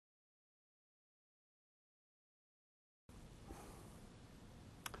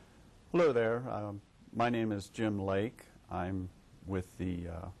Hello there. My name is Jim Leake. I'm with the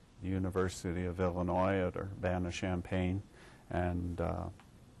University of Illinois at Urbana-Champaign, and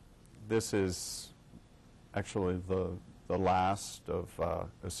this is actually the last of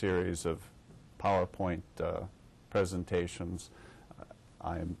a series of PowerPoint presentations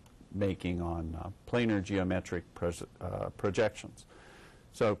I'm making on planar geometric projections.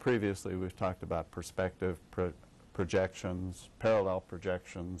 So previously we've talked about perspective projections, parallel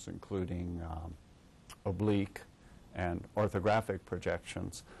projections, including oblique and orthographic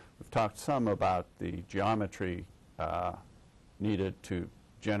projections. We've talked some about the geometry needed to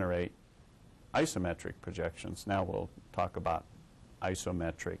generate isometric projections. Now we'll talk about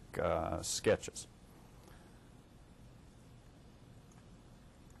isometric sketches.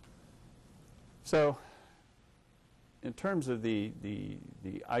 So in terms of the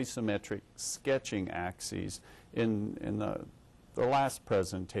isometric sketching axes, in the last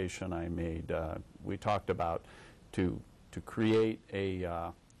presentation I made, we talked about to create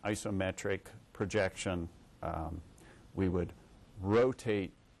a isometric projection, we would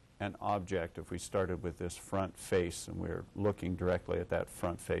rotate an object. If we started with this front face and we're looking directly at that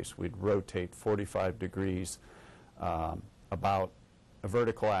front face, we'd rotate 45 degrees about a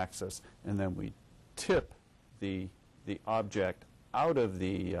vertical axis, and then we'd tip the object out of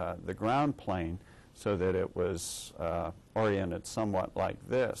the ground plane so that it was oriented somewhat like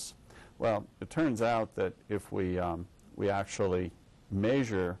this. Well, it turns out that if we actually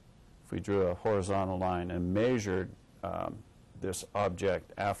measure, if we drew a horizontal line and measured this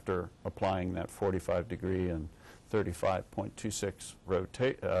object after applying that 45 degree and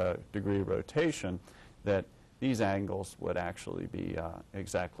 35.26 degree rotation, that these angles would actually be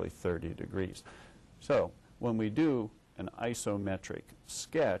exactly 30 degrees. So when we do an isometric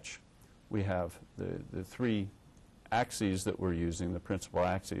sketch, we have the three axes that we're using, the principal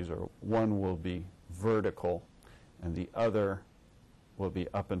axes, or one will be vertical and the other will be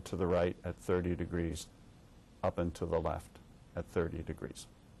up and to the right at 30 degrees, up and to the left at 30 degrees.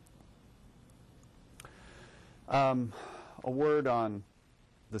 A word on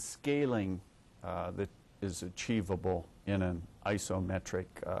the scaling that is achievable in an isometric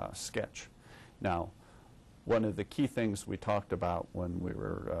sketch. Now, one of the key things we talked about when we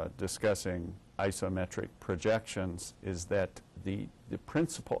were discussing isometric projections is that the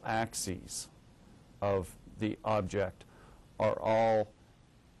principal axes of the object are all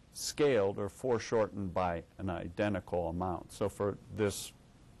scaled or foreshortened by an identical amount. So for this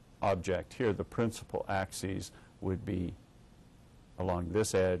object here, the principal axes would be along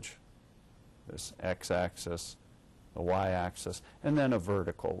this edge, this x-axis, the y-axis, and then a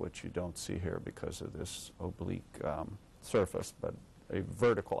vertical, which you don't see here because of this oblique surface, but a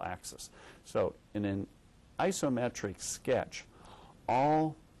vertical axis. So in an isometric sketch,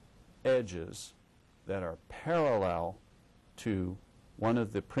 all edges that are parallel to one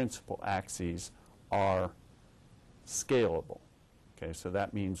of the principal axes are scalable. Okay, so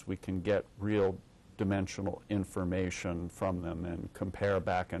that means we can get real dimensional information from them and compare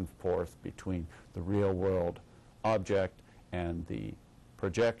back and forth between the real world object and the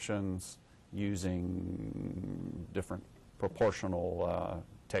projections using different proportional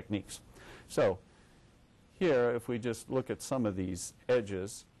techniques. So here, if we just look at some of these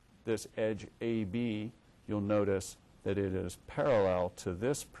edges, this edge AB, you'll notice that it is parallel to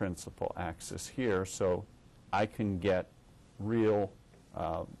this principal axis here, so I can get real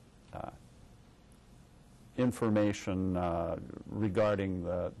information regarding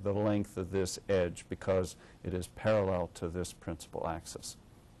the length of this edge because it is parallel to this principal axis.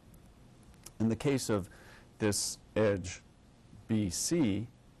 In the case of this edge BC,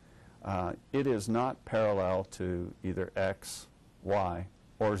 it is not parallel to either x, y,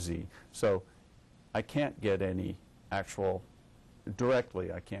 or z. So I can't get any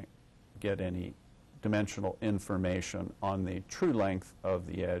directly, I can't get any dimensional information on the true length of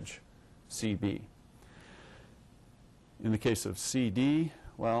the edge CB. In the case of CD,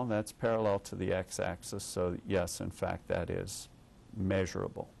 well, that's parallel to the x-axis, so yes, in fact, that is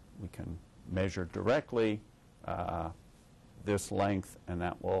measurable. We can measure directly this length, and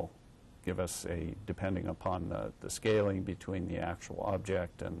that will give us depending upon the scaling between the actual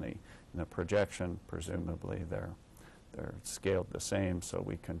object and the projection, presumably they're scaled the same, so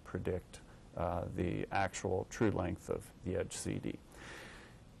we can predict the actual true length of the edge CD.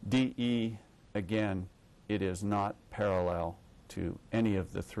 DE, again, it is not parallel to any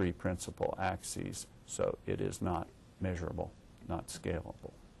of the three principal axes, so it is not measurable, not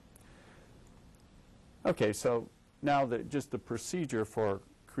scalable. Okay, so now just the procedure for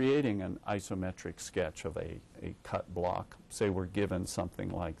creating an isometric sketch of a cut block, say we're given something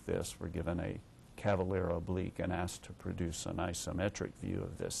like this, we're given a cavalier oblique and asked to produce an isometric view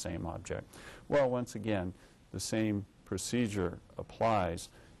of this same object. Well, once again, the same procedure applies.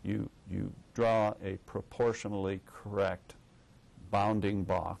 You draw a proportionally correct bounding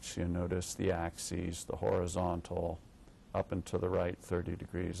box. You notice the axes, the horizontal, up and to the right 30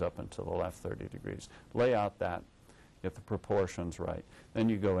 degrees, up and to the left 30 degrees. Lay out that, get the proportions right. Then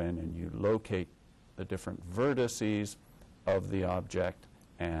you go in and you locate the different vertices of the object,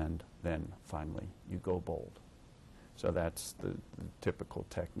 and then finally you go bold. So that's the typical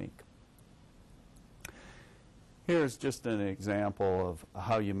technique. Here's just an example of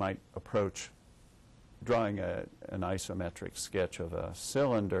how you might approach drawing an isometric sketch of a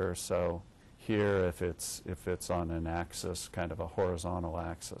cylinder. So here, if it's on an axis, kind of a horizontal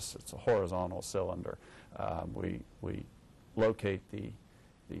axis, it's a horizontal cylinder. We locate the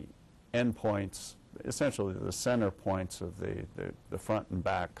endpoints, essentially the center points of the front and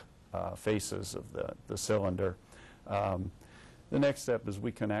back faces of the cylinder. The next step is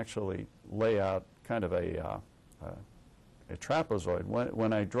we can actually lay out kind of a trapezoid.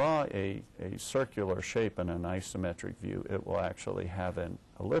 When I draw a circular shape in an isometric view, it will actually have an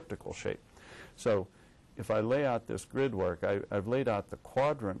elliptical shape. So if I lay out this grid work, I've laid out the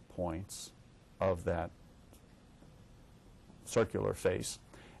quadrant points of that circular face.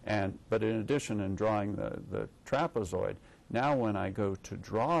 But in addition, in drawing the trapezoid, now when I go to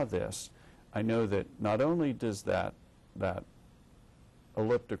draw this, I know that not only does that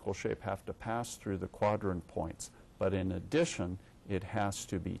elliptical shape have to pass through the quadrant points, but in addition, it has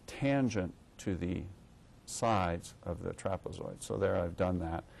to be tangent to the sides of the trapezoid. So there I've done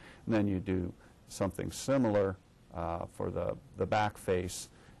that. And then you do something similar for the back face.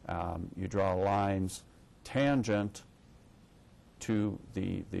 You draw lines tangent to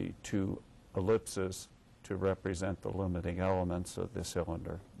the two ellipses to represent the limiting elements of the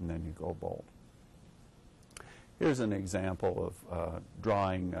cylinder, and then you go bold. Here's an example of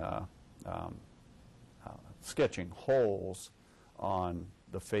drawing, sketching holes on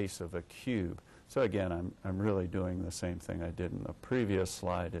the face of a cube. So again, I'm really doing the same thing I did in the previous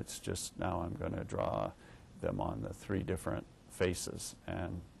slide. It's just now I'm going to draw them on the three different faces,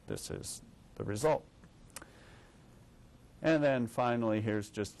 and this is the result. And then finally, here's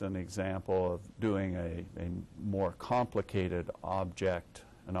just an example of doing a more complicated object,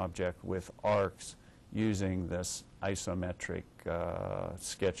 an object with arcs, using this isometric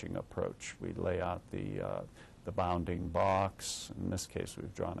sketching approach. We lay out the bounding box. In this case,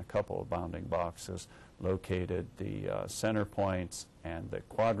 we've drawn a couple of bounding boxes, located the center points and the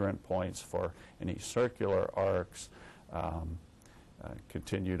quadrant points for any circular arcs,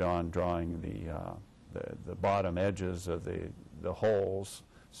 continued on drawing the bottom edges of the holes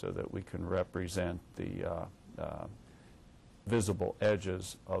so that we can represent the visible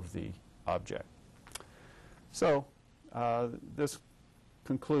edges of the object. So this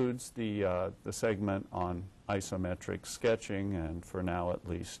concludes the segment on isometric sketching, and for now at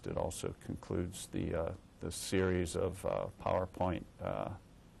least it also concludes the series of PowerPoint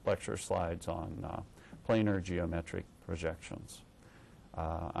lecture slides on planar geometric projections.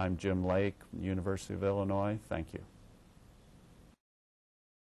 I'm Jim Leake, University of Illinois. Thank you.